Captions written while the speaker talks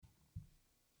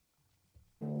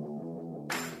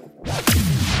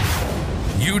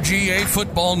UGA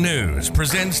Football News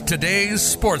presents today's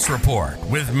Sports Report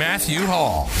with Matthew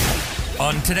Hall.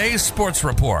 On today's Sports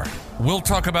Report, we'll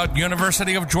talk about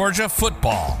University of Georgia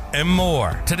football and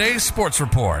more. Today's Sports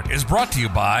Report is brought to you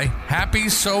by Happy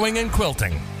Sewing and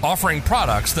Quilting, offering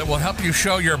products that will help you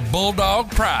show your bulldog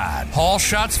pride. Hall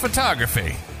Shots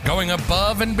Photography, going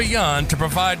above and beyond to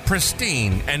provide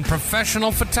pristine and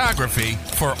professional photography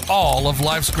for all of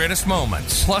life's greatest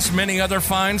moments, plus many other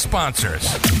fine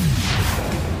sponsors.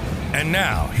 And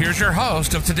now, here's your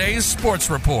host of today's Sports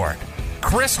Report,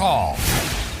 Chris Hall.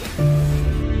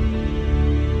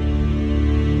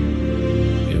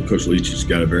 Coach Leach has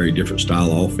got a very different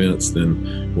style of offense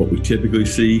than what we typically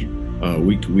see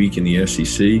week to week in the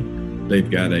SEC. They've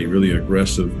got a really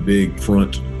aggressive, big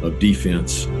front of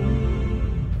defense.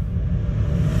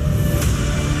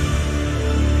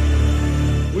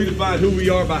 We define who we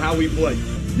are by how we play.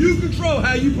 You control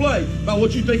how you play by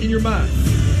what you think in your mind.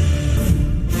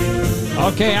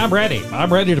 Okay, I'm ready.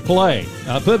 I'm ready to play.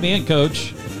 Put me in,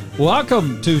 Coach.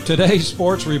 Welcome to today's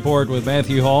Sports Report with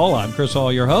Matthew Hall. I'm Chris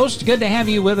Hall, your host. Good to have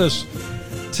you with us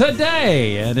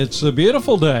today. And it's a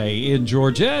beautiful day in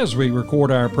Georgia as we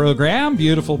record our program.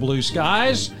 Beautiful blue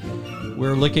skies.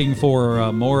 We're looking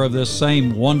for more of this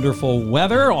same wonderful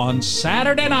weather on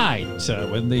Saturday night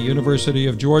when the University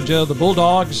of Georgia, the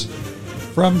Bulldogs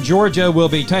from Georgia, will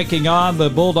be taking on the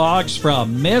Bulldogs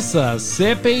from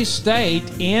Mississippi State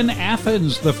in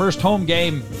Athens, the first home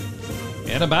game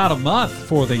in about a month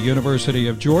for the University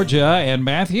of Georgia. And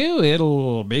Matthew,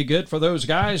 it'll be good for those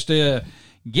guys to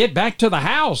get back to the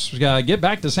house, get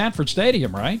back to Sanford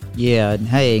Stadium, right? Yeah,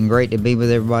 hey, and great to be with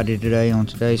everybody today on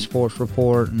today's Sports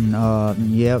Report. And,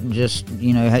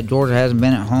 Georgia hasn't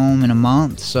been at home in a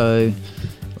month, so,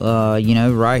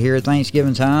 right here at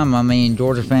Thanksgiving time, I mean,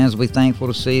 Georgia fans will be thankful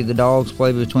to see the Dogs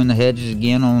play between the hedges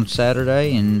again on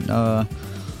Saturday, and, a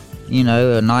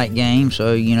night game,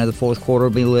 so, the fourth quarter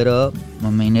will be lit up. I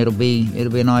mean, it'll be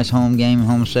a nice home game,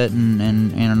 home setting,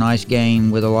 and a nice game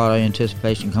with a lot of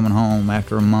anticipation coming home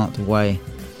after a month away.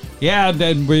 Yeah,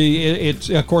 and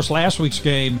it's of course last week's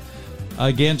game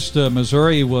against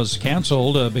Missouri was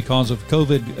canceled because of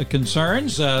COVID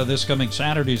concerns. This coming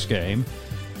Saturday's game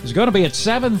is going to be at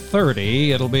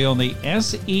 7:30. It'll be on the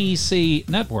SEC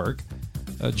network.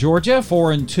 Georgia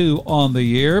 4-2 on the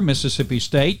year. Mississippi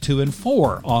State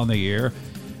 2-4 on the year.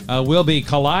 We'll be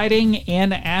colliding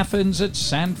in Athens at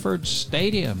Sanford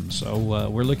Stadium. So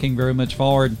we're looking very much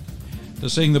forward to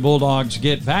seeing the Bulldogs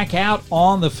get back out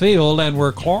on the field, and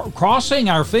we're crossing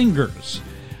our fingers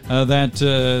that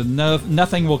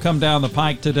nothing will come down the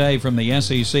pike today from the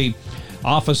SEC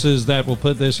offices that will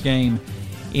put this game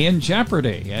in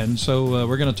jeopardy. And so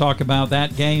we're going to talk about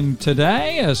that game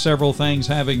today, several things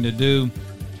having to do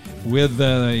with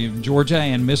Georgia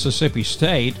and Mississippi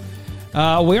State.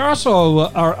 We also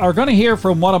are going to hear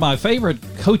from one of my favorite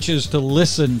coaches to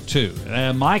listen to,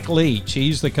 Mike Leach.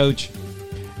 He's the coach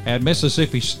at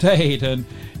Mississippi State, and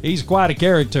he's quite a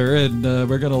character, and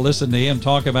we're going to listen to him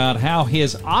talk about how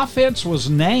his offense was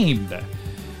named.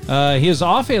 His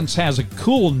offense has a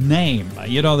cool name.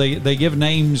 They give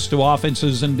names to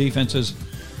offenses and defenses.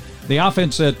 The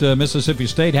offense at Mississippi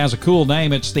State has a cool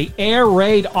name. It's the Air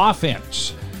Raid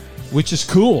Offense, which is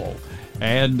cool.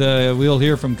 And we'll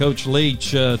hear from Coach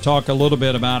Leach talk a little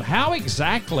bit about how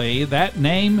exactly that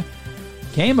name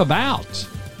came about.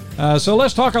 So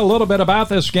let's talk a little bit about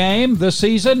this game. This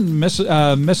season,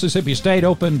 Mississippi State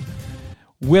opened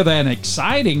with an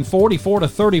exciting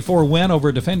 44-34 win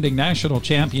over defending national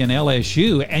champion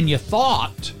LSU. And you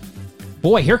thought,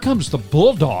 boy, here comes the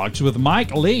Bulldogs with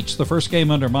Mike Leach, the first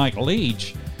game under Mike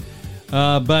Leach.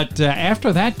 But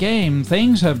after that game,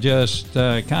 things have just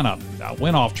kind of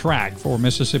went off track for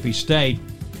Mississippi State.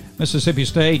 Mississippi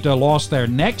State lost their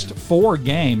next 4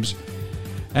 games,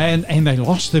 and they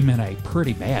lost them in a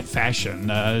pretty bad fashion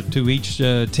to each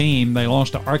team. They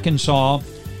lost to Arkansas,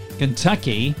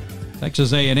 Kentucky,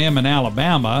 Texas A&M, and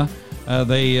Alabama.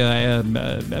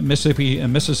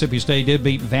 Mississippi State did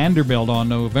beat Vanderbilt on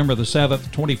November the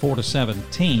 7th,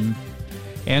 24-17.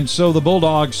 And so the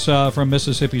Bulldogs from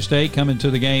Mississippi State come into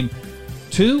the game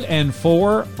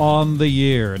 2-4 on the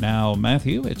year. Now,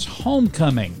 Matthew, it's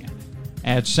homecoming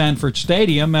at Sanford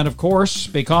Stadium, and of course,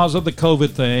 because of the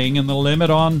COVID thing and the limit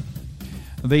on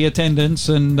the attendance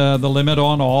and the limit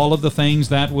on all of the things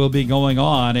that will be going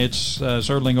on, it's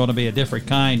certainly going to be a different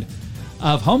kind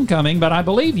of homecoming. But I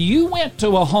believe you went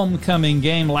to a homecoming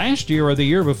game last year or the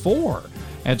year before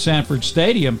at Sanford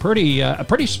Stadium. A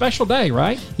pretty special day,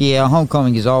 right? Yeah,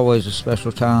 homecoming is always a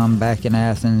special time back in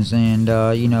Athens, and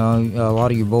a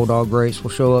lot of your Bulldog greats will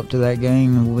show up to that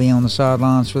game and will be on the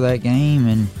sidelines for that game,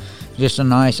 and just a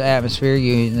nice atmosphere.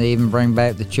 They even bring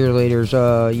back the cheerleaders,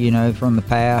 from the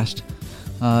past.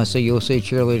 So you'll see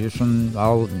cheerleaders from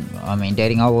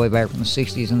dating all the way back from the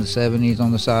 60s and the 70s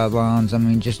on the sidelines. I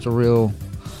mean, just a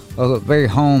very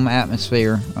home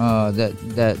atmosphere and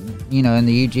the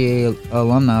UGA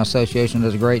Alumni Association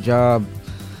does a great job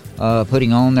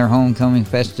putting on their homecoming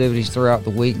festivities throughout the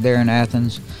week there in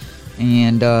Athens.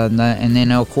 And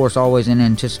then, of course, always in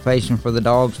anticipation for the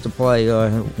Dogs to play,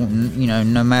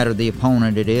 no matter the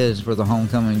opponent it is for the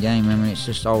homecoming game. I mean, it's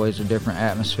just always a different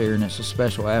atmosphere, and it's a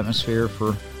special atmosphere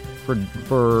for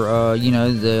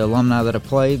the alumni that have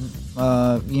played,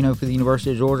 for the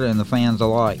University of Georgia and the fans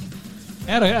alike.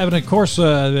 And of course,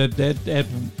 I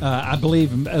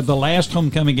believe the last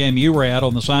homecoming game you were at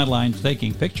on the sidelines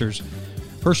taking pictures,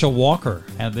 Herschel Walker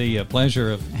had the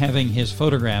pleasure of having his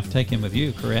photograph taken with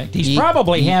you, correct? He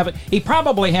probably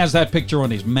has that picture on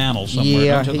his mantle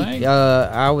somewhere, don't you think?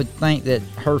 I would think that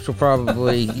Herschel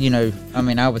probably, I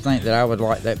would think that I would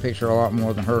like that picture a lot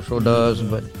more than Herschel does,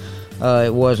 but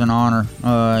it was an honor,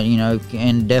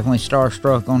 and definitely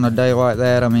starstruck on a day like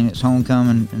that. I mean, it's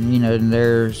homecoming, and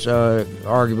there's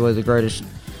arguably the greatest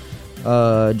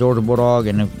Georgia Bulldog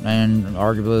and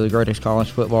arguably the greatest college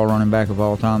football running back of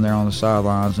all time there on the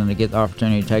sidelines, and to get the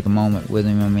opportunity to take a moment with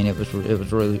him, I mean, it was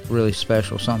really, really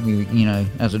special. Something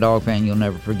as a Dog fan, you'll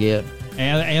never forget.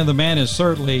 And the man is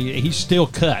he's still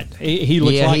cut. He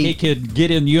looks like he could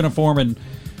get in uniform and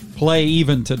play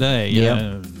even today.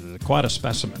 Yeah. Quite a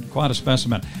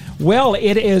specimen. Well,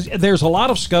 there's a lot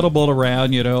of scuttlebutt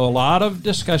around, a lot of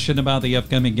discussion about the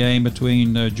upcoming game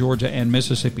between Georgia and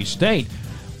Mississippi State.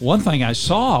 One thing I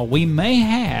saw, we may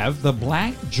have the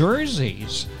black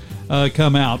jerseys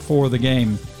come out for the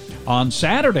game on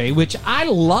Saturday, which I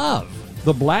love,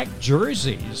 the black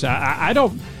jerseys. I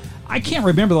can't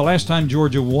remember the last time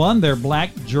Georgia won their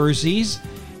black jerseys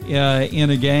in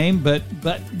a game, but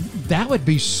that would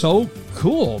be so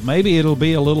cool. Maybe it'll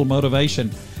be a little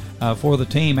motivation for the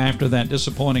team after that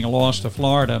disappointing loss to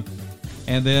Florida,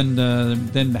 and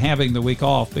then having the week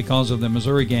off because of the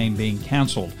Missouri game being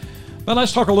canceled. But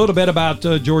let's talk a little bit about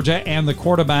Georgia and the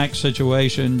quarterback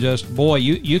situation.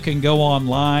 You can go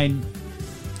online,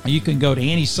 you can go to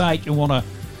any site you want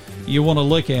to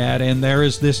look at, and there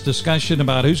is this discussion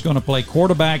about who's going to play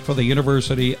quarterback for the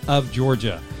University of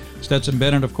Georgia. Stetson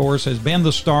Bennett, of course, has been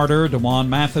the starter. DeJuan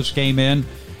Mathis came in,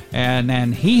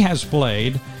 and he has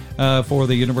played for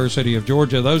the University of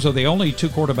Georgia. Those are the only two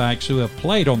quarterbacks who have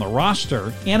played on the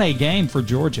roster in a game for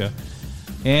Georgia.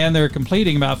 And they're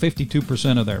completing about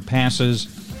 52% of their passes.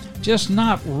 Just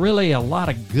not really a lot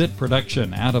of good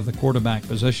production out of the quarterback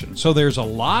position. So there's a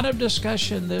lot of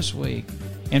discussion this week.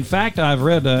 In fact, I've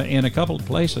read in a couple of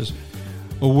places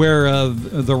where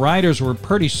the writers were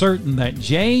pretty certain that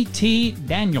J.T.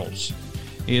 Daniels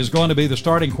is going to be the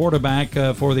starting quarterback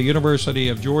for the University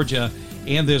of Georgia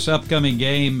in this upcoming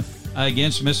game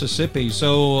against Mississippi.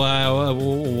 So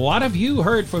what have you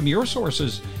heard from your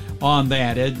sources on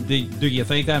that? Do you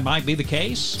think that might be the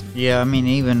case? Yeah, I mean,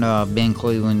 even Ben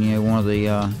Cleveland, one of the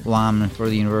linemen for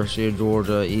the University of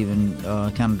Georgia, even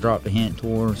kind of dropped a hint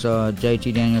towards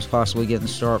J.T. Daniels possibly getting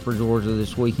the start for Georgia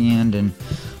this weekend, and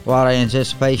a lot of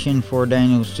anticipation for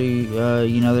Daniels to,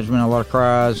 there's been a lot of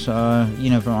cries,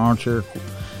 from armchair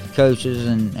coaches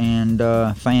and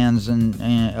fans and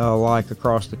alike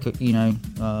across the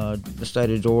state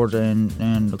of Georgia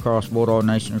and across Bulldog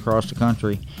Nation across the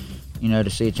country. To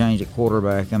see a change at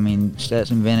quarterback. I mean,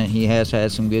 Stetson Bennett, he has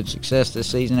had some good success this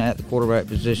season at the quarterback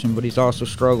position, but he's also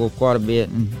struggled quite a bit,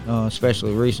 and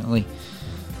especially recently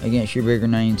against your bigger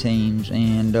name teams.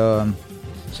 And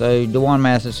so DeJuan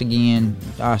Mathis, again,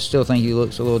 I still think he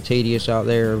looks a little tedious out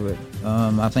there, but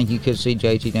I think you could see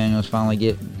J.T. Daniels finally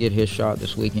get his shot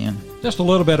this weekend. Just a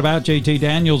little bit about J.T.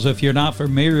 Daniels, if you're not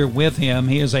familiar with him.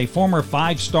 He is a former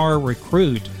 5-star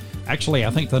recruit. Actually, I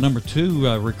think the number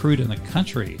 2 recruit in the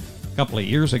country a couple of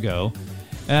years ago.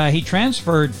 He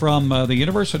transferred from the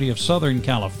University of Southern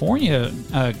California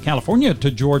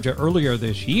to Georgia earlier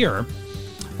this year.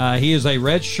 He is a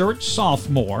redshirt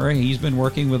sophomore. He's been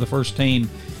working with the first team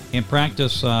in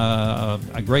practice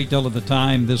a great deal of the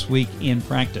time this week in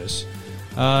practice.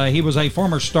 He was a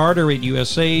former starter at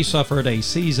USC, suffered a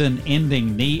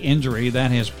season-ending knee injury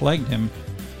that has plagued him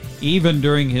even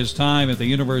during his time at the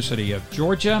University of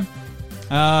Georgia.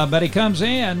 But he comes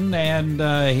in, and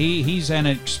he's an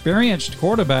experienced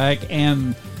quarterback,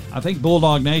 and I think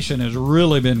Bulldog Nation has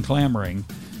really been clamoring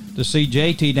to see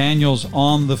J.T. Daniels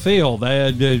on the field.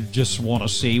 They just want to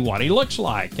see what he looks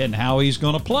like and how he's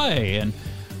going to play, and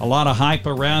a lot of hype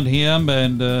around him,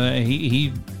 and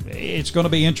it's going to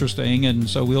be interesting, and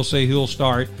so we'll see who'll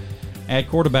start at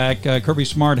quarterback. Kirby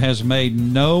Smart has made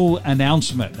no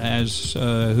announcement as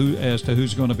to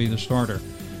who's going to be the starter.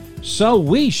 So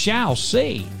we shall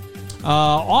see.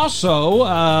 Also,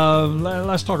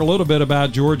 let's talk a little bit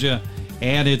about Georgia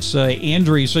and its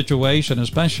injury situation,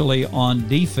 especially on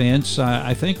defense.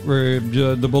 I think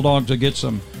the Bulldogs will get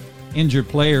some injured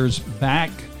players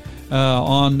back,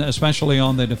 especially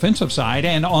on the defensive side.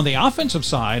 And on the offensive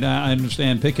side, I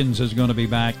understand Pickens is going to be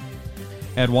back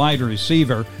at wide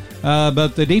receiver.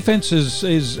 But the defense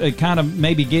is kind of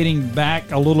maybe getting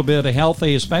back a little bit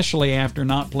healthy, especially after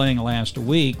not playing last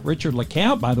week. Richard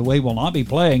LeCounte, by the way, will not be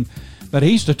playing, but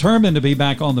he's determined to be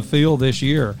back on the field this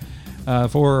year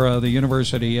for the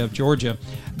University of Georgia.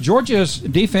 Georgia's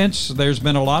defense, there's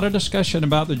been a lot of discussion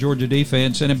about the Georgia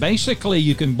defense, and basically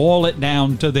you can boil it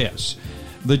down to this.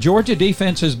 The Georgia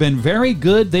defense has been very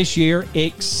good this year,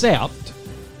 except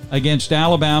against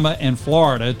Alabama and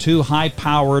Florida, two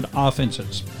high-powered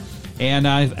offenses. And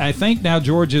I think now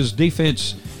Georgia's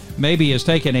defense maybe has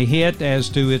taken a hit as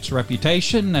to its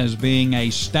reputation as being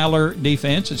a stellar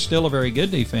defense. It's still a very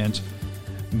good defense.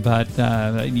 But,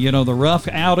 the rough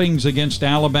outings against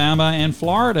Alabama and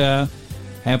Florida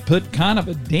have put kind of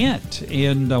a dent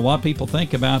in what people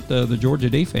think about the Georgia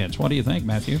defense. What do you think,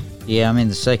 Matthew? Yeah, I mean,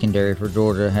 the secondary for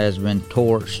Georgia has been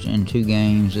torched in 2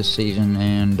 games this season,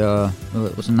 and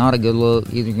it was not a good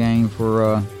look either game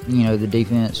for, the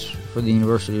defense for the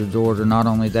University of Georgia. Not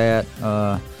only that,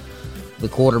 the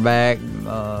quarterback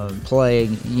play,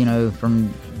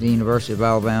 from the University of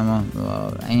Alabama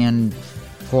and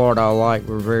Florida alike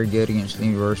were very good against the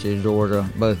University of Georgia,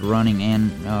 both running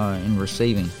and in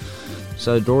receiving.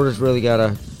 So Georgia's really got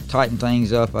to tighten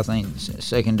things up, I think,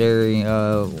 secondary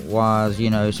wise.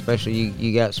 Especially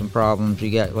you got some problems.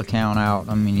 You got LeCounte out.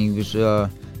 I mean,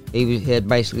 he had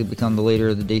basically become the leader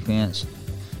of the defense,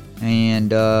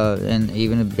 and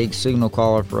even a big signal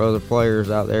caller for other players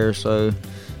out there. So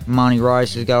Monty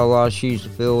Rice has got a lot of shoes to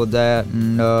fill with that,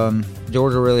 and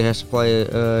Georgia really has to play.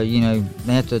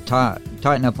 They have to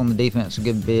tighten up on the defense a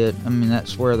good bit. I mean,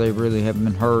 that's where they really have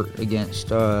been hurt against.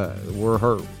 Were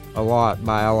hurt a lot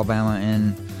by Alabama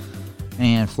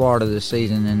and Florida this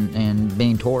season, and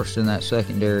being torched in that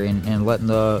secondary and letting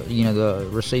the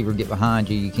receiver get behind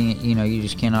you. You can't, you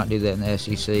just cannot do that in the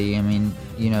SEC. I mean,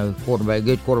 good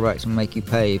quarterbacks will make you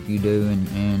pay if you do,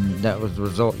 and that was the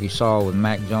result you saw with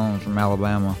Mac Jones from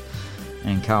Alabama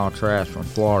and Kyle Trask from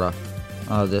Florida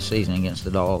this season against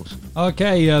the Dogs.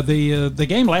 Okay, the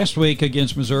game last week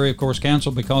against Missouri, of course,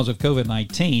 canceled because of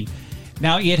COVID-19.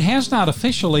 Now, it has not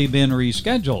officially been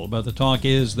rescheduled, but the talk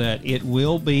is that it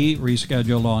will be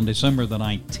rescheduled on December the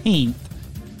 19th,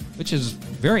 which is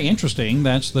very interesting.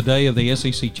 That's the day of the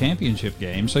SEC Championship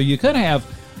game. So you could have,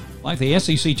 like, the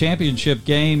SEC Championship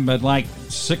game at,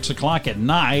 6 o'clock at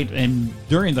night, and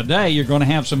during the day you're going to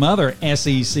have some other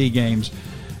SEC games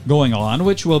going on,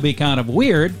 which will be kind of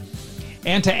weird.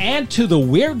 And to add to the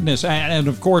weirdness, and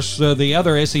of course the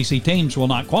other SEC teams will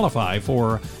have qualified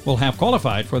for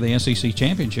the SEC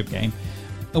championship game.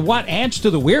 What adds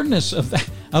to the weirdness of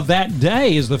that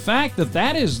day is the fact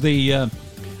that is the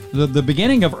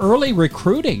beginning of early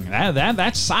recruiting.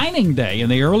 That's signing day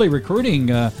and the early recruiting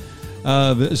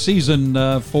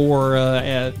season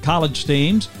for college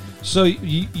teams. So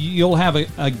you'll have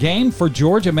a game for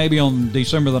Georgia maybe on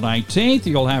December the 19th.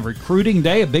 You'll have recruiting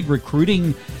day, a big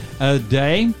recruiting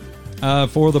day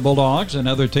for the Bulldogs and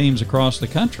other teams across the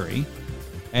country.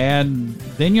 And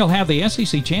then you'll have the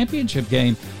SEC Championship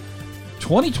game.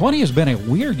 2020 has been a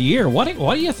weird year. What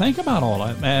do you think about all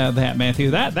that, Matthew?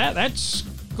 That's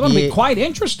going to be quite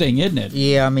interesting, isn't it?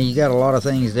 Yeah, I mean, you got a lot of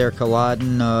things there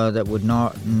colliding that would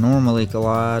not normally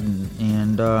collide,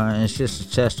 and it's just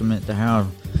a testament to how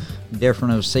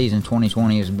different of a season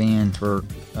 2020 has been for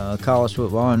college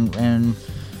football and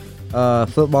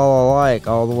football alike,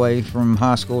 all the way from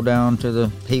high school down to the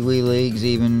Pee Wee leagues,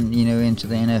 even into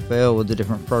the NFL with the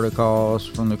different protocols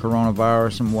from the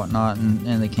coronavirus and whatnot,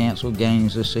 and the canceled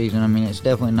games this season. I mean, it's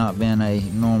definitely not been a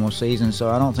normal season, so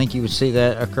I don't think you would see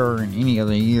that occur in any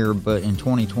other year. But in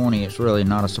 2020, it's really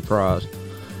not a surprise.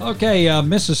 Okay,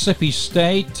 Mississippi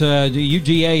State,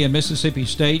 UGA and Mississippi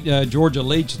State. Georgia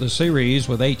leads the series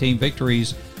with 18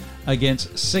 victories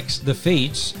against 6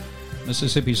 defeats.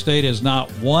 Mississippi State has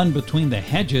not won between the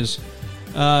hedges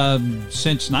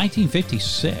since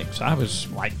 1956. I was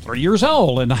 3 years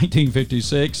old in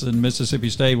 1956, and Mississippi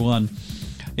State won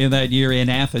in that year in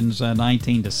Athens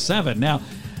 19-7. Now,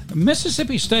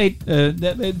 Mississippi State,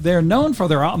 they're known for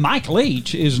their... Mike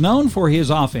Leach is known for his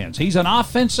offense. He's an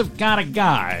offensive kind of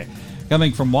guy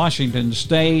coming from Washington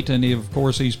State, and of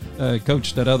course he's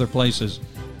coached at other places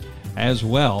as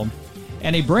well.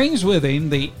 and he brings with him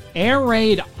the air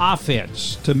raid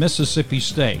offense to Mississippi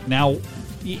State. Now,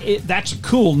 that's a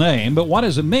cool name, but what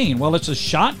does it mean? Well, it's a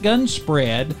shotgun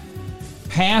spread,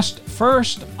 pass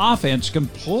first offense,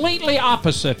 completely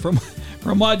opposite from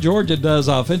what Georgia does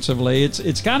offensively.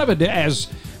 It's kind of as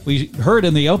we heard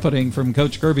in the opening from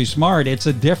Coach Kirby Smart, it's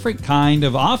a different kind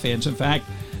of offense. In fact,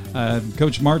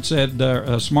 Coach Smart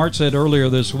said earlier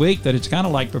this week that it's kind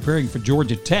of like preparing for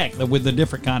Georgia Tech with a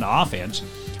different kind of offense,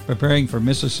 preparing for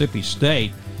Mississippi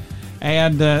State.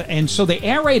 And so the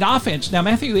air raid offense, now,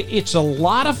 Matthew, it's a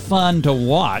lot of fun to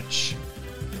watch,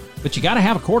 but you got to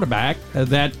have a quarterback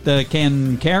that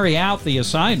can carry out the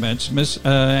assignments.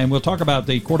 And we'll talk about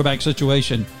the quarterback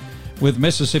situation with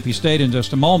Mississippi State in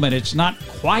just a moment. It's not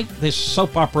quite this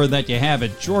soap opera that you have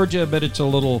at Georgia, but it's a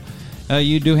little,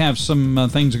 you do have some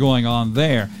things going on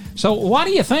there. So what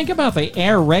do you think about the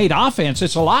air raid offense?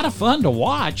 It's a lot of fun to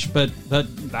watch, but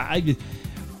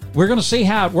we're going to see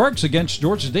how it works against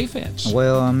Georgia's defense.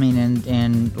 Well, I mean,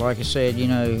 and like I said,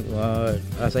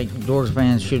 I think Georgia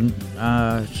fans should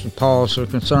pause for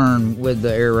concern with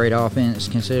the air raid offense,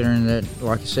 considering that,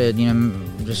 like I said,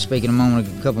 just speaking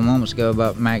a couple moments ago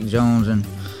about Mac Jones and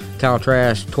Kyle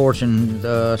Trask torching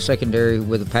the secondary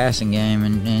with the passing game,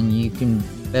 and you can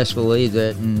best believe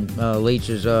that in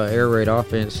Leach's air raid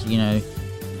offense,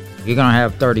 you're going to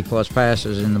have 30-plus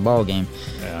passes in the ball game.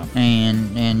 Yeah.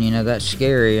 And that's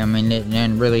scary. I mean,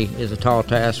 it really is a tall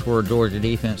task for a Georgia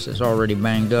defense that's already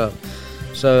banged up.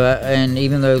 So, and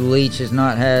even though Leach has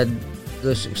not had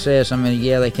the success, I mean,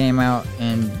 yeah, they came out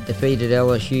and defeated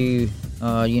LSU,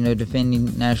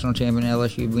 defending national champion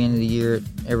LSU at the end of the year.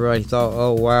 Everybody thought,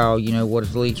 oh, wow, what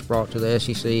has Leach brought to the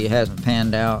SEC? It hasn't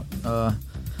panned out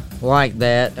like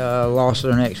that. Lost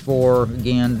their next 4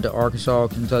 again to Arkansas,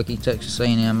 Kentucky, Texas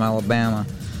A&M, Alabama.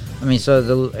 I mean, so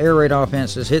the air raid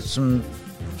offense has hit some,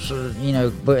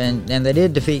 but and they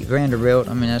did defeat Vanderbilt.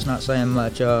 I mean, that's not saying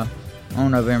much on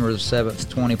November the 7th,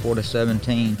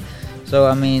 24-17. So,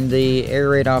 I mean, the air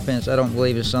raid offense, I don't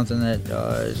believe is something that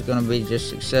is going to be just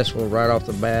successful right off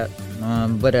the bat.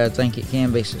 But I think it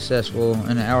can be successful,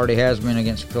 and it already has been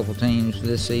against a couple teams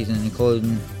this season,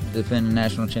 including defending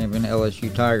national champion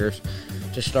LSU Tigers,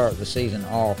 to start the season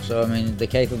off. So, I mean, the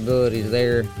capability is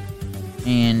there.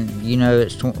 And,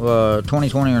 it's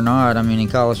 2020 or not. I mean, in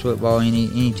college football,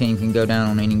 any team can go down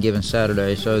on any given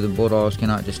Saturday, so the Bulldogs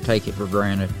cannot just take it for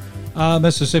granted.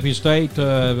 Mississippi State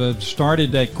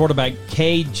started at quarterback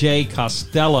K.J.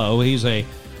 Costello. He's a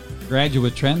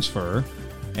graduate transfer,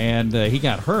 and he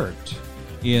got hurt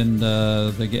in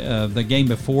the game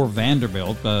before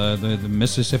Vanderbilt, the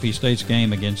Mississippi State's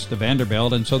game against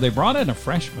Vanderbilt. And so they brought in a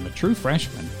true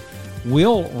freshman,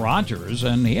 Will Rogers,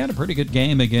 and he had a pretty good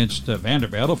game against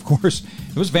Vanderbilt. Of course,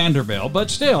 it was Vanderbilt, but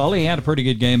still, he had a pretty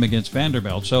good game against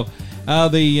Vanderbilt. So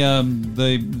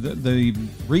the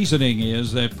reasoning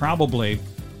is that probably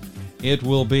it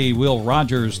will be Will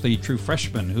Rogers, the true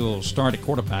freshman, who will start at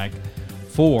quarterback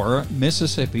for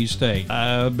Mississippi State.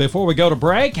 Before we go to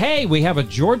break, hey, we have a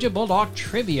Georgia Bulldog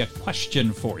trivia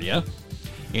question for you.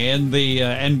 And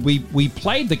we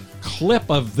played the clip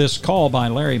of this call by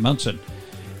Larry Munson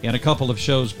in a couple of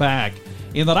shows back.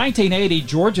 In the 1980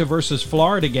 Georgia versus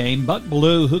Florida game, Buck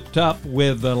Belue hooked up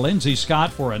with Lindsey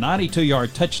Scott for a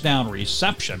 92-yard touchdown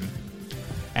reception.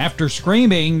 After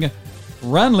screaming,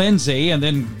 "Run, Lindsey," and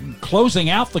then closing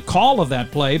out the call of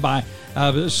that play by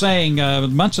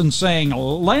Munson saying,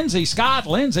 "Lindsey Scott,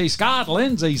 Lindsey Scott,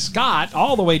 Lindsey Scott,"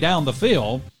 all the way down the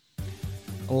field,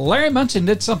 Larry Munson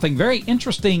did something very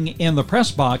interesting in the press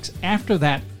box after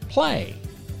that play.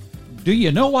 Do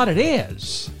you know what it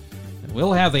is?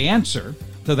 We'll have the answer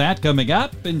to that coming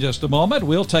up in just a moment.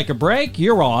 We'll take a break.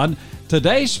 You're on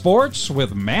Today's Sports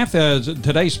with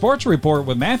Today's Sports Report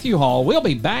with Matthew Hall. We'll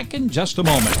be back in just a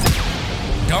moment.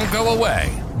 Don't go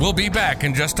away. We'll be back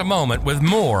in just a moment with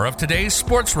more of Today's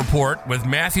Sports Report with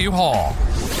Matthew Hall.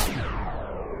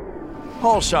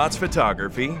 Hall Shots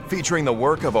Photography, featuring the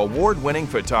work of award-winning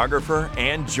photographer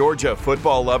and Georgia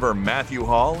football lover Matthew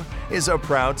Hall, is a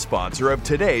proud sponsor of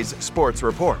today's Sports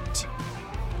Report.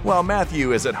 While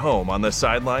Matthew is at home on the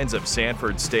sidelines of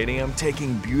Sanford Stadium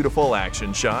taking beautiful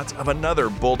action shots of another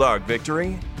Bulldog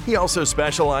victory, he also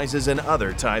specializes in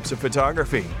other types of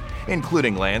photography,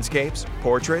 including landscapes,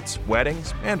 portraits,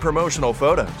 weddings, and promotional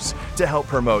photos to help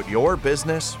promote your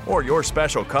business or your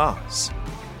special cause.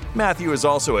 Matthew is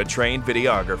also a trained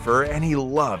videographer, and he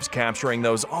loves capturing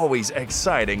those always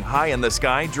exciting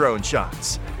high-in-the-sky drone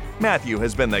shots. Matthew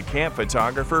has been the camp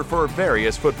photographer for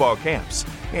various football camps,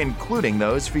 including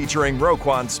those featuring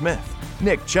Roquan Smith,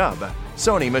 Nick Chubb,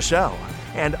 Sony Michel,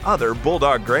 and other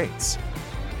Bulldog greats.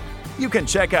 You can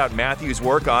check out Matthew's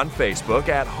work on Facebook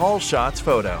at Hall Shots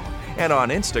Photo and on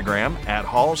Instagram at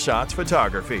Hall Shots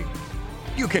Photography.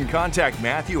 You can contact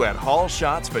Matthew at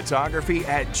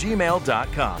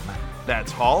hallshotsphotography@gmail.com.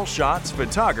 That's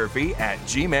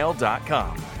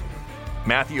hallshotsphotography@gmail.com.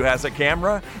 Matthew has a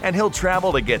camera, and he'll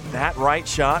travel to get that right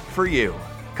shot for you.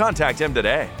 Contact him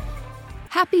today.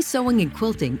 Happy Sewing and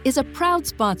Quilting is a proud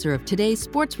sponsor of today's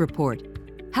Sports Report.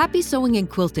 Happy Sewing and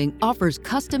Quilting offers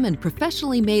custom and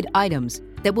professionally made items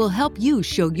that will help you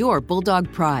show your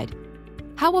Bulldog pride.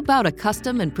 How about a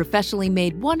custom and professionally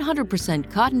made 100%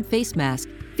 cotton face mask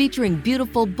featuring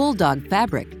beautiful Bulldog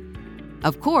fabric?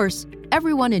 Of course,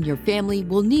 everyone in your family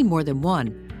will need more than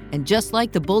one. And just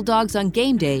like the Bulldogs on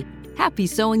game day, Happy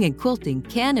Sewing and Quilting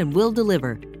can and will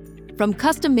deliver. From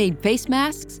custom-made face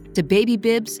masks to baby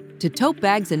bibs to tote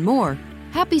bags and more,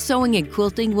 Happy Sewing and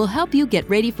Quilting will help you get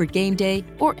ready for game day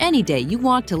or any day you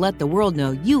want to let the world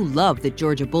know you love the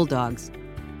Georgia Bulldogs.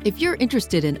 If you're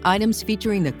interested in items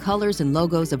featuring the colors and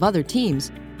logos of other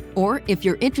teams, or if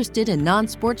you're interested in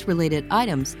non-sports related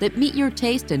items that meet your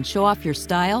taste and show off your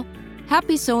style,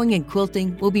 Happy Sewing and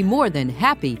Quilting will be more than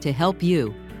happy to help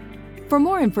you. For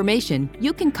more information,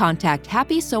 you can contact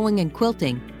Happy Sewing and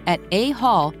Quilting at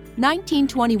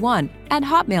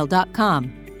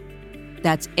ahall1921@hotmail.com.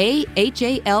 That's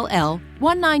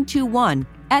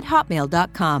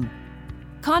AHALL1921@hotmail.com.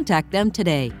 Contact them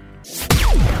today.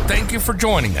 Thank you for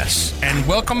joining us, and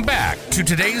welcome back to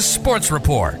today's Sports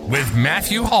Report with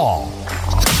Matthew Hall.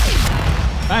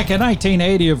 Back in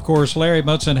 1980, of course, Larry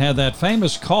Mutson had that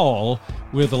famous call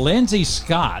with Lindsey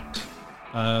Scott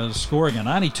scoring a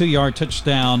 92-yard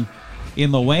touchdown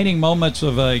in the waning moments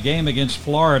of a game against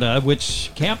Florida,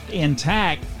 which kept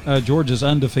intact Georgia's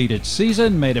undefeated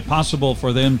season, made it possible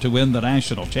for them to win the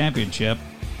national championship.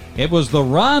 It was the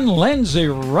Run, Lindsey,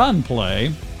 Run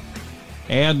play.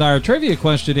 And our trivia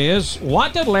question is,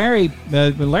 what did Larry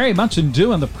Mutson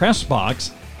do in the press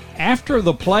box after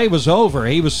the play was over?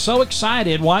 He was so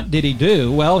excited. What did he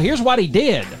do? Well, here's what he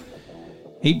did.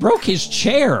 He broke his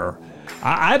chair.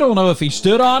 I don't know if he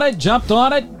stood on it, jumped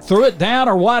on it, threw it down,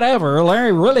 or whatever.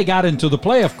 Larry really got into the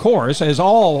play, of course, as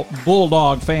all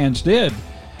Bulldog fans did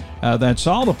that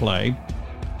saw the play.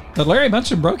 But Larry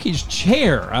Mutson broke his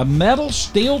chair, a metal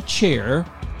steel chair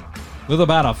with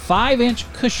about a 5-inch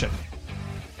cushion.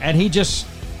 And he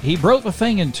broke the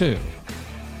thing in two.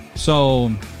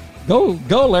 So go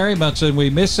Larry Mutson.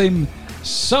 We miss him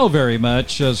so very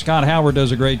much. Scott Howard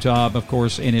does a great job, of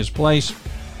course, in his place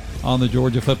on the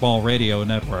Georgia Football Radio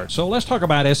Network. So let's talk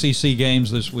about SEC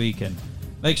games this week and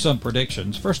make some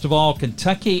predictions. First of all,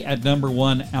 Kentucky at number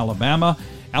 1, Alabama.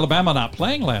 Alabama not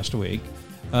playing last week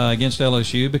against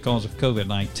LSU because of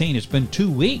COVID-19. It's been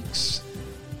 2 weeks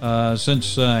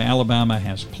since Alabama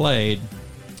has played.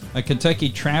 Kentucky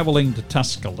traveling to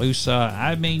Tuscaloosa.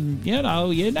 I mean, you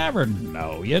never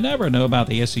know. You never know about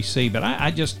the SEC, but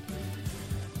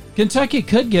Kentucky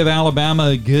could give Alabama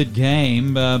a good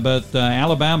game, but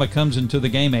Alabama comes into the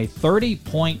game a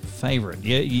 30-point favorite.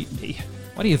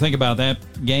 What do you think about that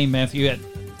game, Matthew? At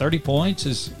 30 points,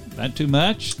 is that too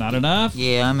much? Not enough?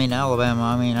 Yeah, I mean,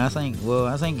 Alabama, I think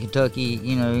Kentucky,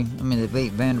 they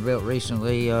beat Vanderbilt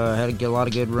recently, had a lot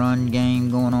of good run game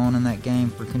going on in that game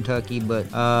for Kentucky,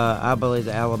 but I believe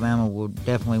that Alabama will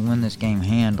definitely win this game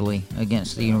handily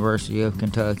against the University of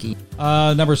Kentucky.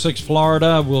 Number 6,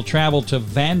 Florida will travel to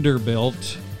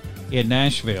Vanderbilt in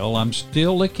Nashville. I'm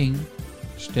still licking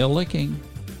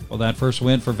for that first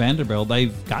win for Vanderbilt.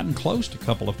 They've gotten close a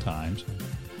couple of times.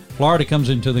 Florida comes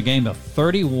into the game a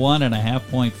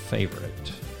 31.5-point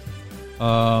favorite.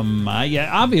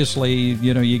 Obviously,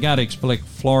 you got to expect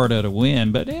Florida to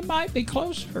win, but it might be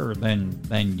closer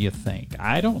than you think.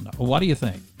 I don't know. What do you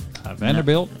think?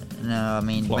 Vanderbilt? No,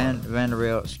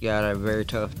 Vanderbilt's got a very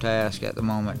tough task at the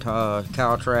moment.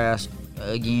 Kyle Trask,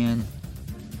 again,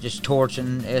 just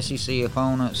torching SEC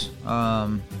opponents.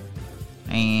 And,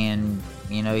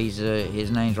 his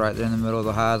name's right there in the middle of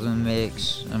the Heisman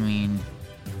mix.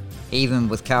 Even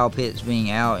with Kyle Pitts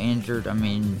being out injured,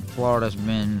 Florida's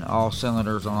been all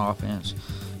cylinders on offense.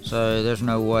 So there's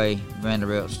no way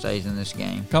Vanderbilt stays in this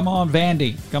game. Come on,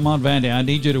 Vandy. I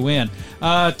need you to win.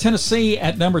 Tennessee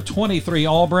at number 23,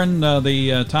 Auburn.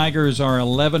 The Tigers are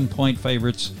 11-point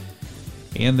favorites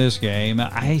in this game.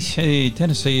 I say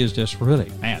Tennessee is just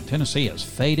Tennessee has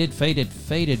faded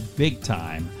big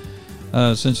time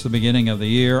since the beginning of the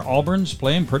year. Auburn's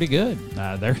playing pretty good.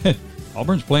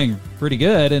 Auburn's playing pretty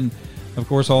good, and of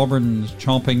course Auburn's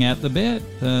chomping at the bit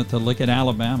to look at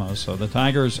Alabama. So the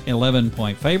Tigers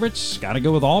 11-point favorites. Got to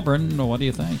go with Auburn. What do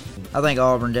you think? I think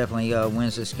Auburn definitely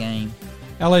wins this game.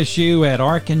 LSU at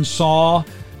Arkansas.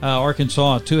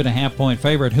 Arkansas, a 2.5-point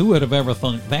favorite. Who would have ever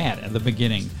thought that at the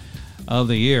beginning of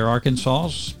the year?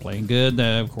 Arkansas's playing good.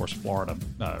 Of course, Florida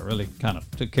really kind of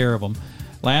took care of them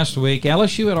last week.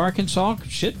 LSU at Arkansas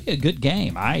should be a good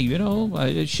game.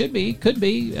 Could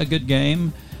be a good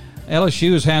game.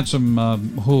 LSU has had some,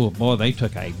 they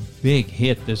took a big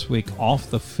hit this week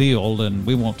off the field, and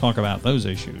we won't talk about those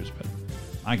issues, but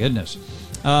my goodness.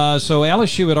 So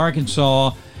LSU at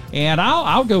Arkansas, and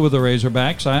I'll go with the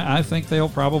Razorbacks. I think they'll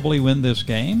probably win this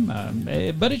game,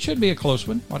 but it should be a close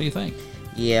one. What do you think?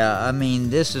 Yeah, I mean,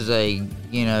 this is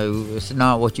it's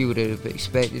not what you would have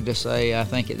expected to say, I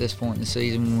think, at this point in the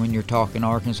season when you're talking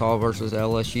Arkansas versus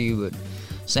LSU, but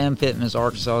Sam Pittman's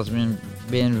Arkansas has been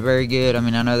very good. I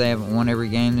mean, I know they haven't won every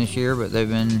game this year, but they've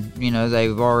been,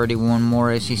 they've already won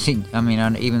more SEC. I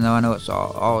mean, even though I know it's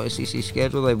all SEC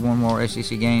schedule, they've won more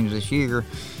SEC games this year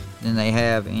than they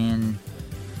have in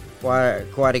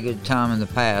quite a good time in the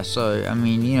past. So, I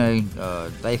mean,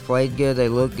 they played good, they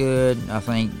look good. I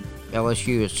think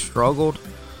LSU has struggled.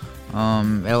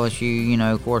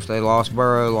 LSU, of course, they lost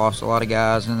Burrow, lost a lot of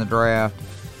guys in the draft.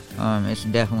 It's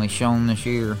definitely shown this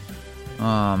year.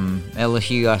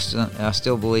 LSU, I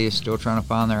still believe, is still trying to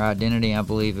find their identity. I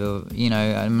believe,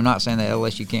 I'm not saying that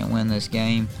LSU can't win this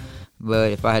game,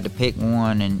 but if I had to pick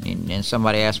one and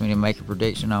somebody asked me to make a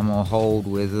prediction, I'm going to hold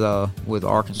with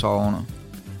Arkansas on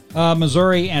it.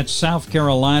 Missouri at South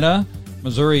Carolina.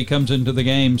 Missouri comes into the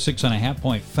game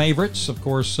 6.5-point favorites. Of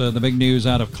course, the big news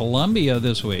out of Columbia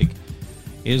this week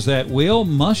is that Will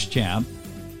Muschamp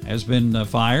has been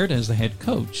fired as the head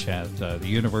coach at the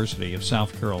University of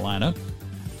South Carolina.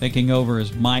 Taking over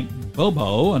is Mike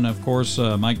Bobo, and of course,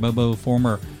 Mike Bobo,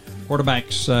 former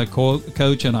quarterbacks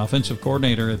coach and offensive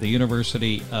coordinator at the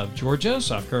University of Georgia.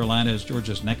 South Carolina is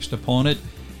Georgia's next opponent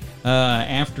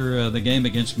after the game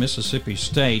against Mississippi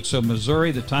State. So Missouri,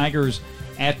 the Tigers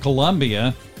at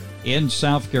Columbia in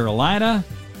South Carolina.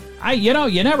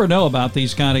 You never know about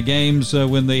these kind of games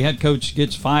when the head coach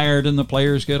gets fired and the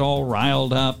players get all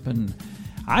riled up. And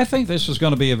I think this is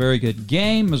going to be a very good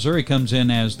game. Missouri comes in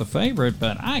as the favorite,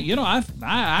 but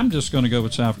I'm just going to go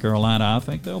with South Carolina. I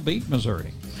think they'll beat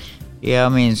Missouri. Yeah, I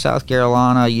mean, South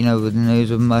Carolina, with the news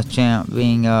of Muschamp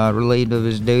being relieved of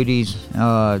his duties,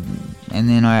 and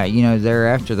then,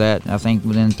 thereafter that, I think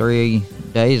within 3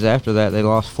 days after that, they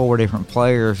lost 4 different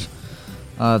players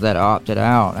that opted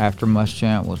out after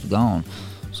Muschamp was gone.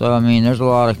 So, I mean, there's a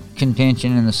lot of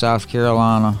contention in the South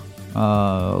Carolina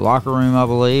locker room, I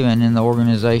believe, and in the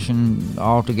organization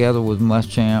altogether with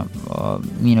Muschamp,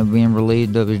 being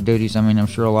relieved of his duties. I mean, I'm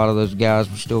sure a lot of those guys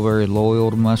were still very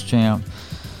loyal to Muschamp.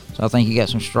 So I think you got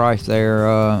some strife there.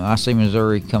 I see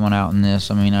Missouri coming out in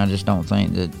this. I mean, I just don't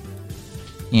think that,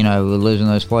 losing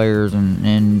those players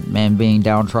and being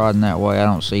downtrodden that way, I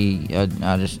don't see,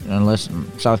 unless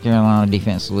South Carolina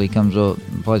defensively comes up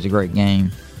and plays a great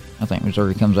game, I think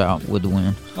Missouri comes out with the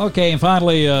win. Okay, and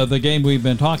finally, the game we've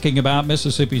been talking about,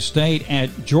 Mississippi State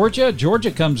at Georgia.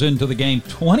 Georgia comes into the game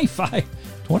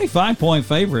 25-point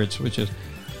favorites, which is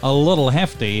a little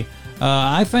hefty.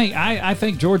 I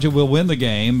think Georgia will win the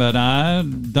game, but I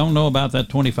don't know about that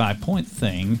 25-point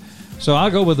thing. So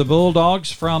I'll go with the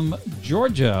Bulldogs from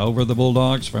Georgia over the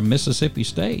Bulldogs from Mississippi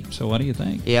State. So what do you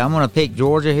think? Yeah, I'm going to pick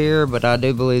Georgia here, but I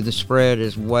do believe the spread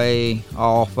is way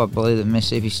off. I believe that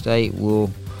Mississippi State will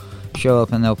show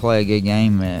up and they'll play a good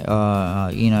game.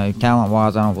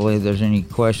 Talent-wise, I don't believe there's any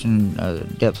question.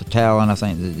 Depth of talent, I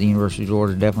think that the University of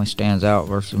Georgia definitely stands out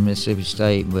versus Mississippi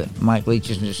State, but Mike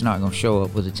Leach is just not going to show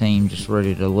up with a team just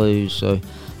ready to lose. So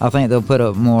I think they'll put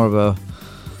up more of a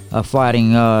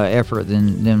fighting effort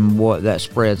than what that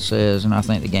spread says, and I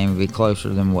think the game will be closer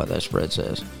than what that spread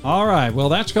says. All right, well,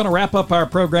 that's going to wrap up our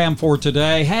program for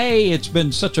today. Hey, it's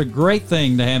been such a great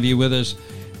thing to have you with us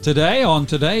today on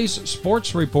today's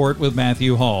Sports Report with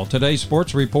Matthew Hall. Today's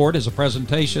Sports Report is a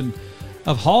presentation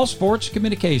of Hall Sports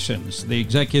Communications. The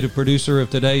executive producer of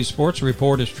today's Sports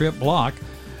Report is Trip Block.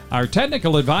 Our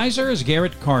technical advisor is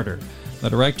Garrett Carter. The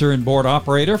director and board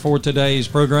operator for today's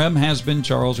program has been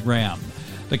Charles Graham.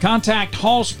 To contact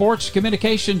Hall Sports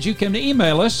Communications, you can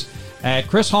email us at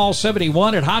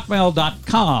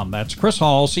chrishall71@hotmail.com. That's Chris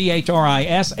Hall,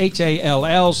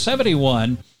 CHRISHALL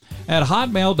 71 at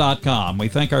hotmail.com. We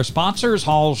thank our sponsors,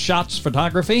 Hall Shots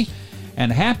Photography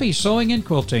and Happy Sewing and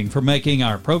Quilting, for making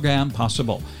our program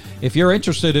possible. If you're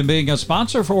interested in being a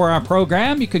sponsor for our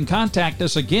program, you can contact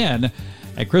us again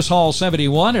at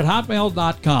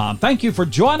chrishall71@hotmail.com. Thank you for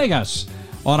joining us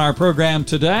on our program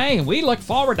today, and we look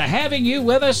forward to having you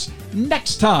with us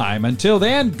next time. Until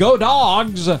then, go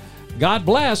Dogs, God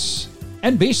bless,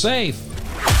 and be safe.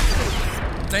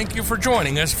 thank you for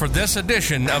joining us for this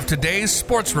edition of today's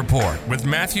Sports Report with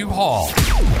Matthew Hall.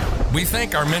 We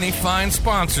thank our many fine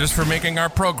sponsors for making our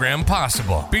program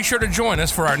possible. Be sure to join us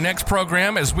for our next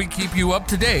program as we keep you up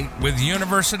to date with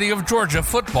University of Georgia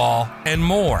football and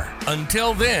more.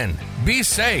 Until then, be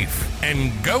safe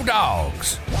and go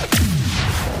Dogs!